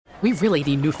We really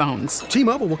need new phones.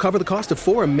 T-Mobile will cover the cost of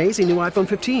 4 amazing new iPhone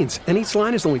 15s, and each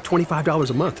line is only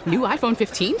 $25 a month. New iPhone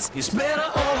 15s? It's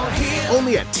better over here.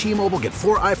 Only at T-Mobile, get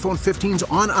 4 iPhone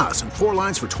 15s on us and 4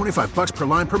 lines for $25 per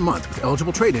line per month with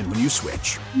eligible trade-in when you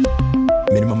switch.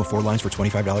 Minimum of 4 lines for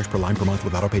 $25 per line per month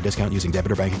with autopay discount using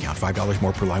debit or bank account. $5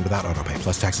 more per line without autopay,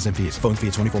 plus taxes and fees. Phone fee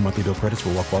at 24 monthly bill credits for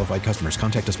well-qualified customers.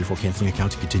 Contact us before canceling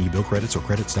account to continue bill credits or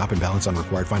credit stop and balance on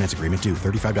required finance agreement due.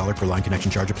 $35 per line connection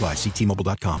charge applies. See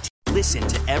T-Mobile.com. Listen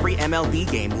to every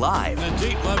MLB game live. In the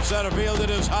deep left center field, it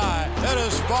is high, it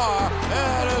is far,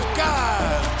 it is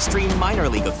gone. Stream minor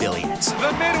league affiliates.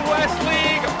 The Midwest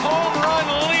League home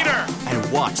run leader. And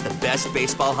watch the best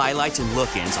baseball highlights and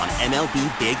look-ins on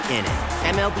MLB Big Inning.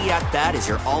 MLB At Bat is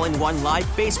your all-in-one live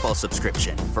baseball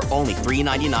subscription for only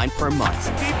 $3.99 per month.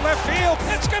 Deep left field,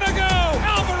 it's gonna go.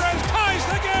 Alvarez ties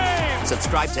the game.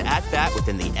 Subscribe to At Bat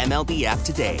within the MLB app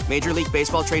today. Major League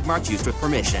Baseball trademarks used with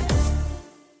permission.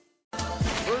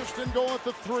 First and goal at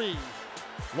the 3.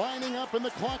 Lining up in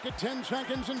the clock at 10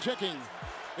 seconds and ticking.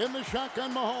 In the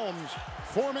shotgun, Mahomes.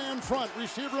 4-man front,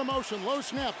 receiver in motion, low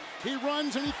snap. He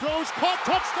runs and he throws, caught,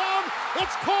 touchdown.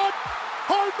 It's caught.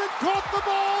 Hardman caught the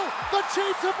ball. The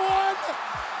Chiefs have won.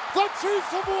 The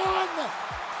Chiefs have won.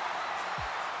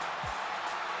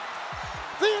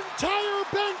 The entire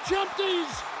bench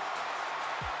empties.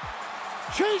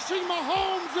 Chasing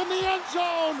Mahomes in the end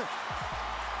zone.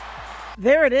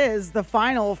 There it is, the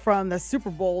final from the Super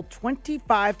Bowl,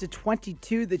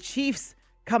 25-22. The Chiefs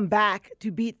come back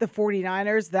to beat the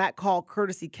 49ers. That call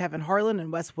courtesy Kevin Harlan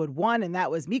and Westwood won, and that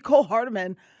was Mecole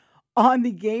Hardman on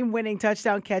the game-winning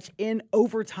touchdown catch in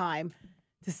overtime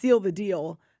to seal the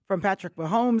deal from Patrick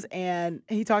Mahomes. And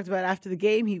he talked about after the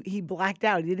game, he blacked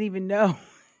out. He didn't even know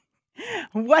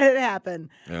what had happened.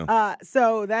 Yeah.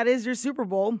 So that is your Super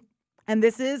Bowl. And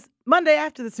this is Monday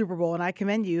after the Super Bowl, and I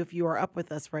commend you if you are up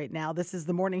with us right now. This is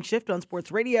the Morning Shift on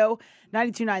Sports Radio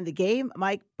 92.9 The Game.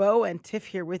 Mike, Bo, and Tiff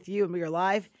here with you, and we are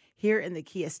live here in the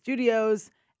Kia studios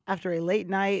after a late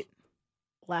night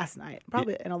last night,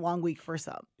 probably in a long week for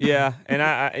some. Yeah, and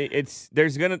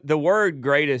the word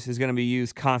greatest is gonna be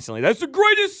used constantly. That's the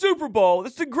greatest Super Bowl.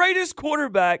 That's the greatest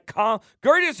quarterback,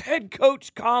 greatest head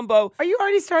coach combo. Are you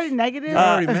already starting negative? You're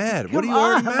already mad. What are you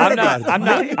already mad about?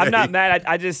 I'm not mad.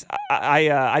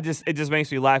 It just makes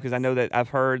me laugh because I know that I've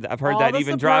heard that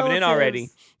even driving in already.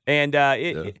 And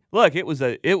it was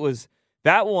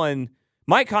that one.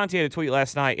 Mike Conti had a tweet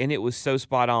last night, and it was so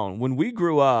spot on. When we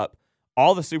grew up,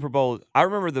 all the Super Bowls, I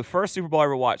remember the first Super Bowl I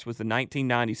ever watched was the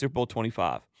 1990 Super Bowl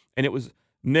 25, and it was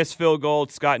missed field goal,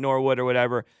 Scott Norwood or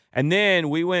whatever. And then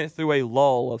we went through a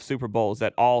lull of Super Bowls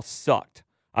that all sucked.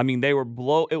 I mean, it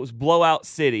was blowout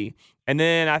city. And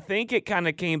then I think it kind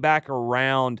of came back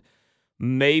around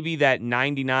maybe that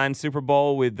 99 Super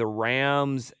Bowl with the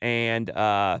Rams and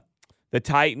the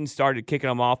Titans started kicking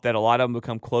them off, that a lot of them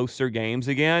become closer games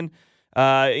again.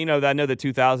 I know the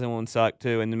 2000 one sucked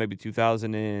too, and then maybe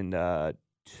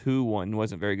 2002 one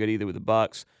wasn't very good either with the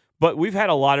Bucks. But we've had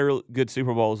a lot of good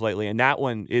Super Bowls lately, and that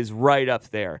one is right up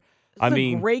there. It's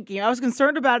a great game. I was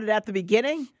concerned about it at the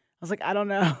beginning. I was like, I don't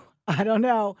know.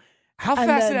 How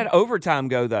fast did that overtime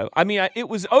go, though? I mean, it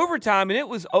was overtime, and it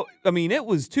was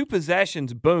 2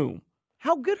 possessions, boom.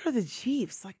 How good are the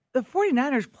Chiefs? Like, the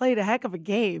 49ers played a heck of a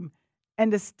game,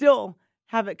 and to still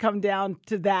have it come down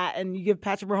to that, and you give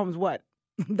Patrick Mahomes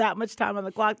that much time on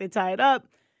the clock, they tie it up,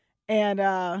 and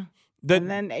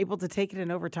then able to take it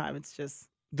in overtime. It's just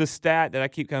the stat that I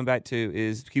keep coming back to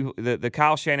is the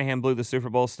Kyle Shanahan blew the Super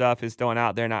Bowl stuff is thrown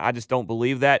out there, and I just don't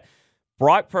believe that.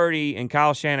 Brock Purdy and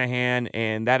Kyle Shanahan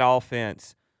and that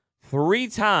offense 3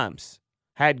 times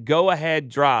had go-ahead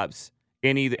drives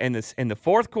in the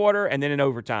fourth quarter and then in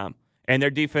overtime, and their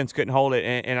defense couldn't hold it.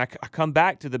 And I come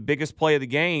back to the biggest play of the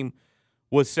game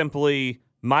was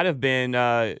might have been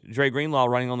Dre Greenlaw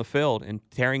running on the field and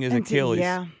tearing his Achilles.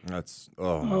 Yeah. That's,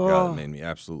 oh my God, it made me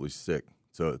absolutely sick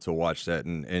to watch that.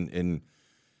 And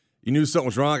you knew something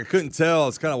was wrong. I couldn't tell. I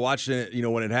was kind of watching it,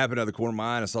 when it happened out of the corner of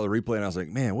my eye. I saw the replay, and I was like,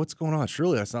 man, what's going on?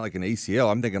 Surely that's not like an ACL.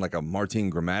 I'm thinking like a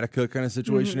Martin Gramatica kind of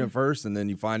situation at first, and then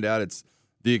you find out it's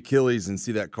the Achilles and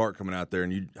see that cart coming out there,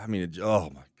 and oh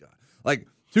my God. Like,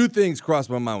 2 things crossed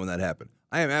my mind when that happened.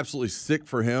 I am absolutely sick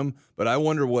for him, but I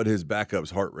wonder what his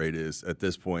backup's heart rate is at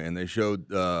this point. And they showed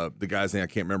the guy's name, I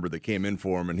can't remember, that came in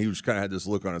for him, and he just kind of had this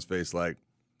look on his face like,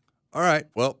 all right,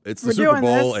 well, it's the Super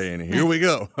Bowl, and here we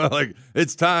go. Like,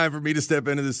 it's time for me to step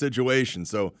into this situation.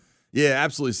 So, yeah,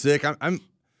 absolutely sick.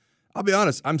 I'll be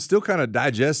honest, I'm still kind of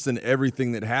digesting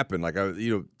everything that happened. Like,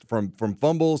 from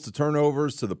fumbles to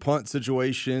turnovers to the punt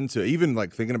situation to even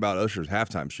like thinking about Usher's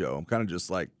halftime show. I'm kind of just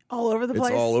like, all over the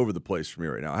place. It's all over the place for me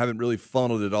right now. I haven't really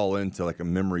funneled it all into like a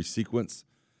memory sequence.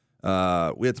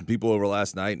 We had some people over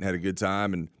last night and had a good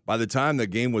time. And by the time the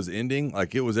game was ending,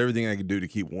 like it was everything I could do to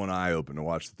keep one eye open to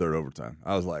watch the third overtime.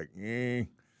 I was like, I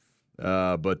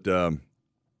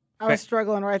was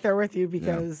struggling right there with you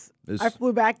because I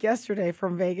flew back yesterday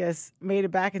from Vegas, made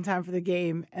it back in time for the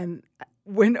game, and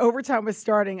when overtime was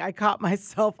starting, I caught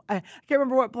myself. I can't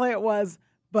remember what play it was,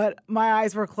 but my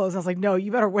eyes were closed. I was like, no,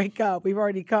 you better wake up. We've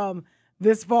already come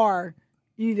this far.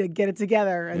 You need to get it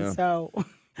together. And so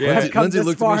Lindsay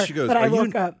looked at me. She goes,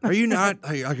 are you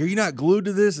not glued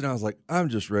to this? And I was like, I'm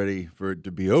just ready for it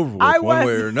to be over with one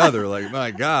way or another. Like,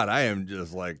 my God, I am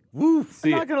just like, woo.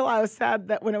 I'm not going to lie. I was sad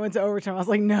that when it went to overtime, I was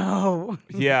like, no.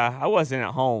 Yeah, I wasn't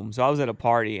at home, so I was at a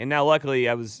party. And now, luckily,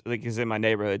 I was it's in my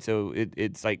neighborhood, so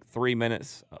it's like 3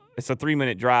 minutes. It's a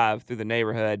 3-minute drive through the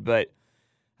neighborhood. But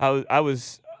I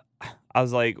was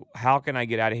like, how can I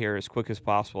get out of here as quick as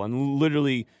possible? And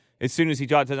literally, as soon as he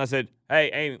talked to us, I said,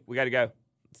 hey, Amy, we got to go.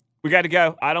 We got to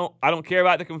go. I don't care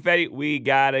about the confetti. We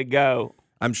got to go.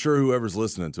 I'm sure whoever's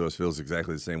listening to us feels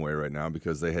exactly the same way right now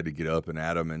because they had to get up and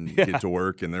at them and get to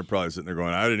work, and they're probably sitting there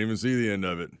going, I didn't even see the end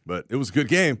of it. But it was a good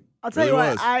game. I'll tell you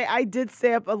what, I did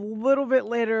stay up a little bit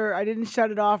later. I didn't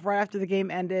shut it off right after the game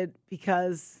ended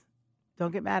because,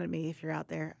 don't get mad at me if you're out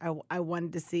there, I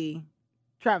wanted to see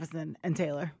Travis and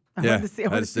Taylor. I wanted to see how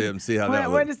that I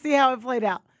wanted to see how it played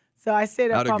out. So I stayed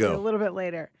up probably a little bit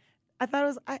later. I thought it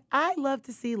was. I love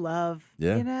to see love.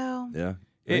 Yeah. You know. Yeah.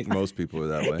 I think most people are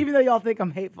that way. Even though y'all think I'm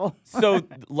hateful. So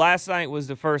last night was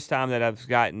the first time that I've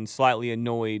gotten slightly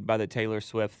annoyed by the Taylor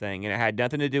Swift thing, and it had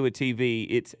nothing to do with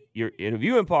TV. You're in a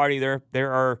viewing party. There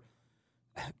are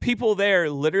people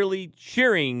there literally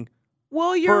cheering.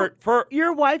 Well,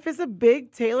 your wife is a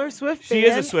big Taylor Swift fan. She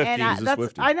is a Swiftie. And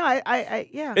I know. I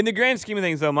yeah. In the grand scheme of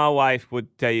things, though, my wife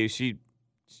would tell you she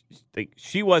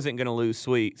wasn't going to lose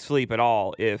sleep at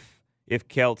all if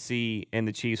Kelsey and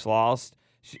the Chiefs lost.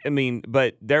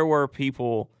 But there were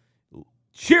people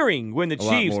cheering when the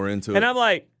Chiefs. Lot more into and it. I'm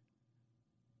like,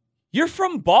 you're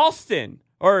from Boston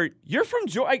or you're from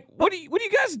Georgia. Like, what are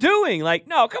you guys doing? Like,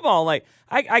 no, come on. Like,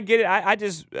 I get it. I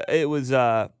just it was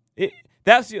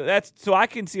that's so I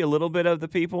can see a little bit of the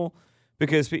people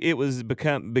because it was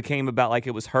became about like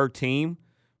it was her team.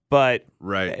 But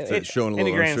right, showing a little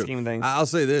in the grand ownership. scheme of things. I'll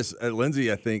say this: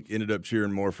 Lindsay, I think, ended up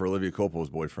cheering more for Olivia Colpo's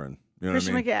boyfriend. You know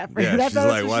Christian what I mean? McCaffrey. Yeah, That's she's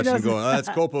like watching and going, "Oh, that's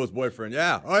Colpo's boyfriend."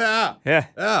 Yeah. Oh yeah. Yeah.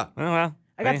 Yeah. Oh, well,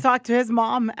 I got to talk to his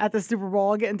mom at the Super Bowl.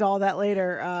 I'll get into all that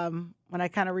later when I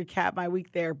kind of recap my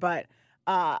week there. But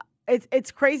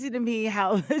it's crazy to me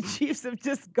how the Chiefs have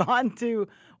just gone to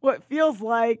what feels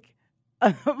like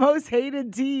the most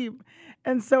hated team,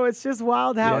 and so it's just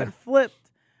wild how it flipped.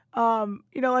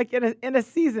 Like in a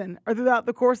season or throughout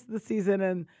the course of the season.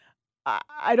 And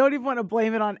I don't even want to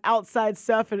blame it on outside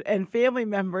stuff and family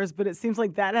members, but it seems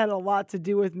like that had a lot to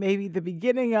do with maybe the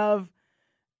beginning of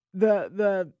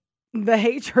the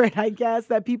hatred, I guess,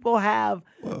 that people have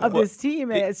of this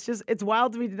team. And it's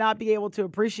wild to me to not be able to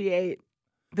appreciate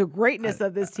the greatness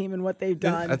of this team and what they've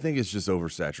done. I think it's just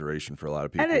oversaturation for a lot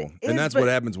of people. And that's what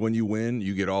happens when you win.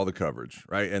 You get all the coverage,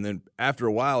 right? And then after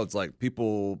a while, it's like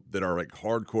people that are like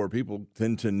hardcore people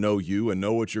tend to know you and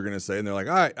know what you're going to say. And they're like,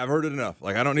 all right, I've heard it enough.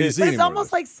 Like, I don't need to see it. It's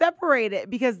almost like separate it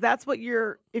because that's what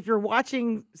if you're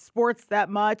watching sports that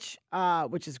much,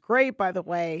 which is great, by the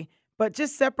way, but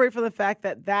just separate from the fact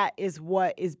that is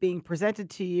what is being presented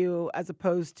to you as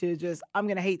opposed to just, I'm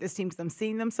going to hate this team because I'm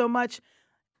seeing them so much.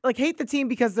 Like, hate the team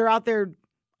because they're out there,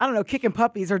 I don't know, kicking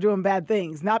puppies or doing bad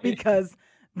things, not because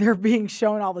they're being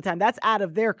shown all the time. That's out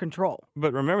of their control.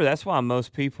 But remember, that's why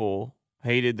most people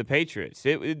hated the Patriots.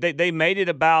 They made it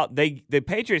about the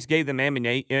Patriots gave them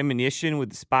ammunition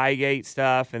with the Spygate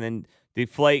stuff and then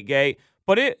Deflategate.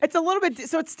 But it's a little bit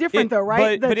so it's different though,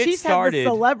 right? But the Chiefs have the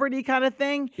celebrity kind of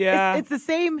thing. Yeah, it's the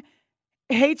same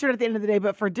hatred at the end of the day,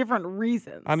 but for different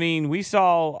reasons. I mean,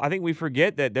 I think we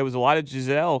forget that there was a lot of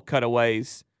Giselle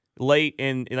cutaways late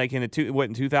in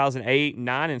 2008 and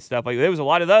 9 and stuff. Like, there was a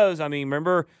lot of those. I mean,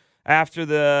 remember after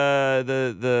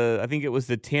the I think it was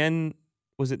the 10,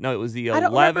 was it? No, it was the 11. I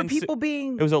don't remember people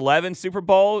being. It was 11 Super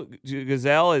Bowl.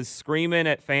 Giselle is screaming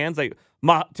at fans like,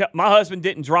 my husband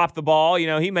didn't drop the ball. You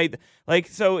know, he made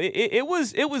so it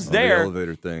was there. The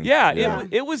elevator thing. Yeah.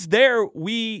 It was there.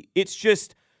 It's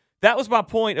just that was my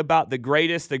point about the great.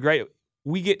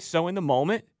 We get so in the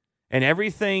moment, and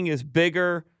everything is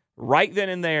bigger right then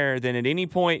and there than at any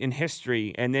point in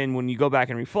history. And then when you go back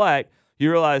and reflect, you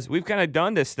realize we've kind of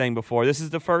done this thing before. This is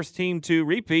the first team to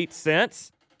repeat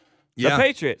since the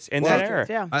Patriots in that era.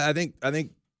 Yeah. I think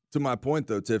to my point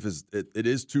though, Tiff, is it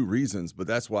is two reasons, but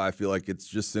that's why I feel like it's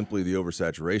just simply the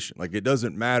oversaturation. Like, it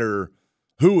doesn't matter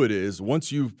who it is.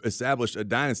 Once you've established a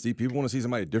dynasty, people want to see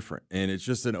somebody different. And it's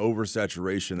just an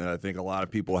oversaturation that I think a lot of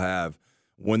people have.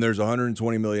 When there's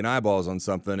 120 million eyeballs on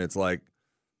something, it's like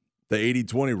the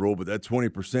 80-20 rule, but that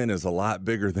 20% is a lot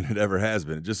bigger than it ever has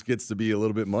been. It just gets to be a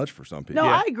little bit much for some people. No,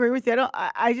 I agree with you.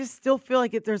 I just still feel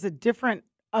like there's a different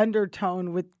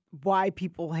undertone with why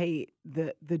people hate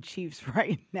the Chiefs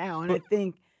right now. And I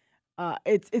think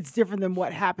it's different than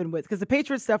what happened with, because the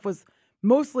Patriots stuff was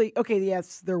mostly, okay,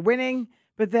 yes, they're winning,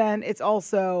 but then it's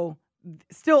also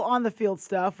still on the field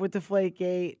stuff with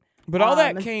Deflategate. But all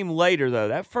that came later, though.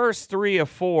 That first 3 of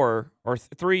 4 or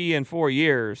 3 and 4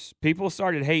 years, people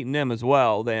started hating them as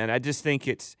well. Then I just think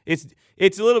it's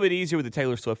a little bit easier with the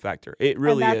Taylor Swift factor. It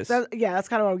really is. That's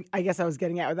kind of what I guess I was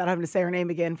getting at without having to say her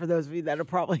name again for those of you that are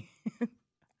probably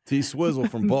T. Swizzle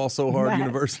from Ball So Hard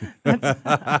University.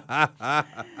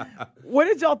 What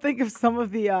did y'all think of some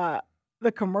of the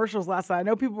commercials last night? I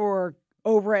know people were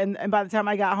over it, and by the time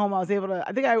I got home, I was able to.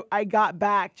 I think I got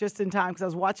back just in time because I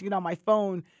was watching it on my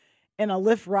phone in a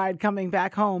Lyft ride coming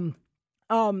back home.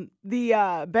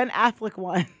 The Ben Affleck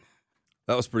one.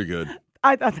 That was pretty good.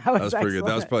 I thought that was pretty good.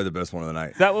 That was probably the best one of the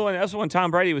night. That's the one Tom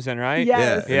Brady was in, right?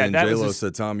 Yes. Yeah. And J-Lo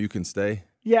said, "Tom, you can stay."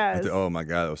 Yes. Oh my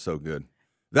God, that was so good.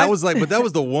 That was like, but that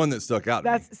was the one that stuck out.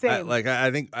 That's to me. same.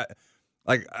 I think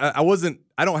I wasn't.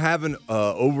 I don't have an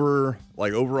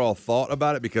overall thought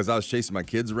about it because I was chasing my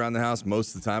kids around the house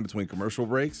most of the time between commercial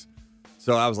breaks.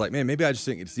 So I was like, man, maybe I just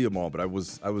didn't get to see them all. But I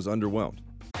was underwhelmed.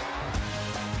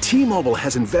 T-Mobile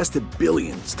has invested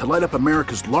billions to light up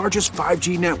America's largest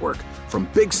 5G network, from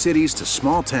big cities to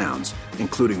small towns,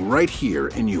 including right here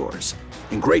in yours.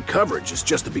 And great coverage is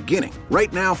just the beginning.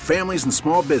 Right now, families and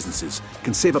small businesses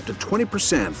can save up to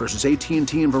 20% versus AT&T and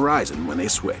Verizon when they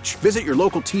switch. Visit your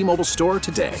local T-Mobile store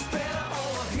today.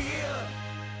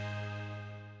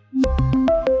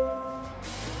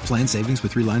 Plan savings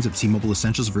with 3 lines of T-Mobile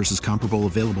Essentials versus comparable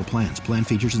available plans. Plan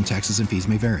features and taxes and fees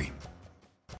may vary.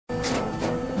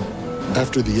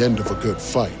 After the end of a good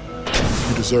fight,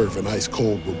 you deserve an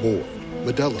ice-cold reward.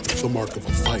 Modelo is the mark of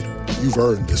a fighter. You've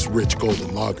earned this rich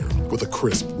golden lager with a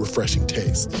crisp, refreshing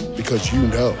taste. Because you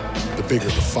know, the bigger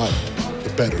the fight, the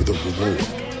better the reward.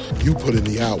 You put in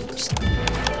the hours,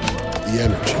 the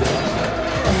energy,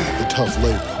 the tough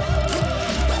labor.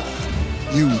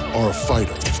 You are a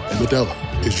fighter, and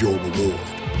Modelo is your reward.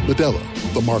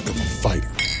 Modelo, the mark of a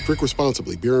fighter. Drink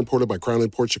responsibly. Beer imported by Crown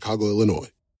Imports, Chicago, Illinois.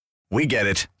 We get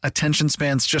it. Attention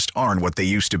spans just aren't what they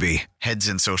used to be. Heads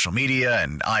in social media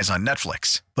and eyes on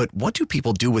Netflix. But what do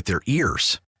people do with their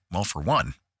ears? Well, for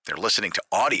one, they're listening to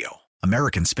audio.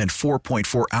 Americans spend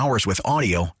 4.4 hours with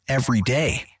audio every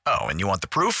day. Oh, and you want the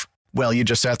proof? Well, you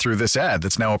just sat through this ad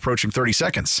that's now approaching 30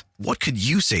 seconds. What could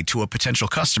you say to a potential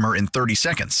customer in 30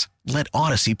 seconds? Let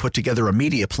Odyssey put together a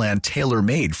media plan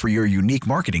tailor-made for your unique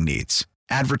marketing needs.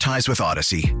 Advertise with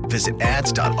Odyssey. Visit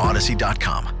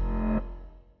ads.odyssey.com.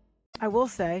 I will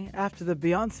say, after the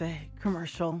Beyonce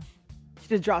commercial, she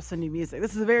did drop some new music.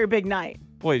 This is a very big night.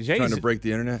 Wait, Jay's trying to break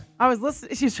the internet? I was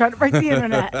listening. She was trying to break the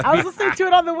internet. I was listening to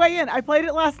it on the way in. I played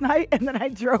it last night, and then I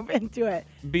drove into it.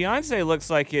 Beyonce looks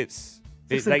like it's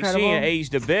like incredible. she ain't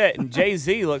aged a bit, and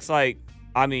Jay-Z looks like,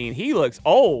 he looks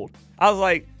old. I was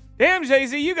like, damn,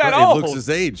 Jay-Z, you got old. It looks his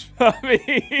age.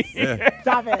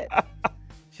 Stop it.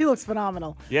 She looks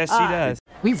phenomenal. Yes, she does.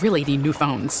 We really need new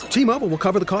phones. T-Mobile will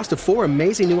cover the cost of 4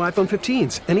 amazing new iPhone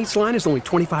 15s, and each line is only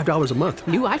 $25 a month.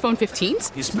 New iPhone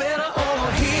 15s? It's better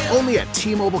over here. Only at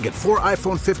T-Mobile, get 4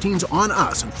 iPhone 15s on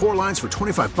us and 4 lines for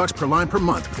 $25 per line per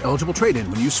month with eligible trade-in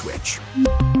when you switch.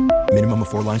 Minimum of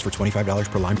 4 lines for $25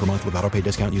 per line per month with autopay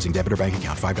discount using debit or bank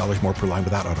account. $5 more per line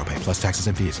without autopay, plus taxes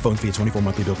and fees. Phone fee at 24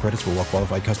 monthly bill credits for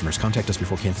well-qualified customers. Contact us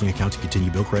before canceling account to continue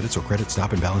bill credits or credit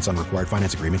stop and balance on required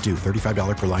finance agreement due.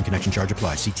 $35 per line connection charge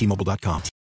applies. See T-Mobile.com.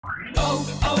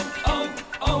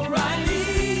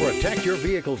 O'Reilly. Protect your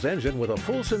vehicle's engine with a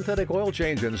full synthetic oil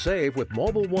change and save with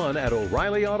Mobile One at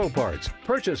O'Reilly Auto Parts.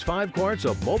 Purchase 5 quarts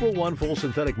of Mobile One full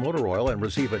synthetic motor oil and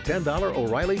receive a $10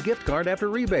 O'Reilly gift card after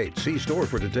rebate. See store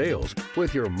for details.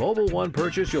 With your Mobile One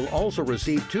purchase, you'll also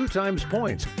receive 2 times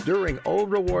points during O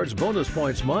Rewards Bonus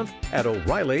Points Month at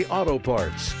O'Reilly Auto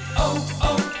Parts.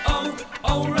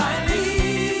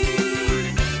 O'Reilly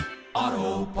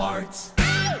Auto Parts.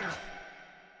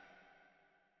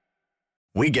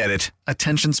 We get it.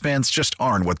 Attention spans just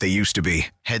aren't what they used to be.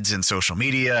 Heads in social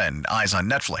media and eyes on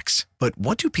Netflix. But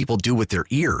what do people do with their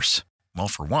ears? Well,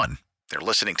 for one, they're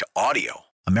listening to audio.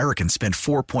 Americans spend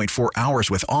 4.4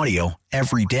 hours with audio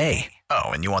every day. Oh,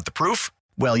 and you want the proof?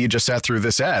 Well, you just sat through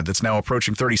this ad that's now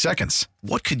approaching 30 seconds.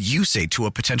 What could you say to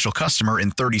a potential customer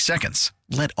in 30 seconds?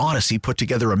 Let Odyssey put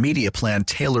together a media plan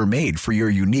tailor-made for your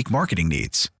unique marketing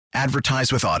needs.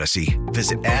 Advertise with Odyssey.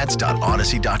 Visit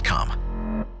ads.odyssey.com.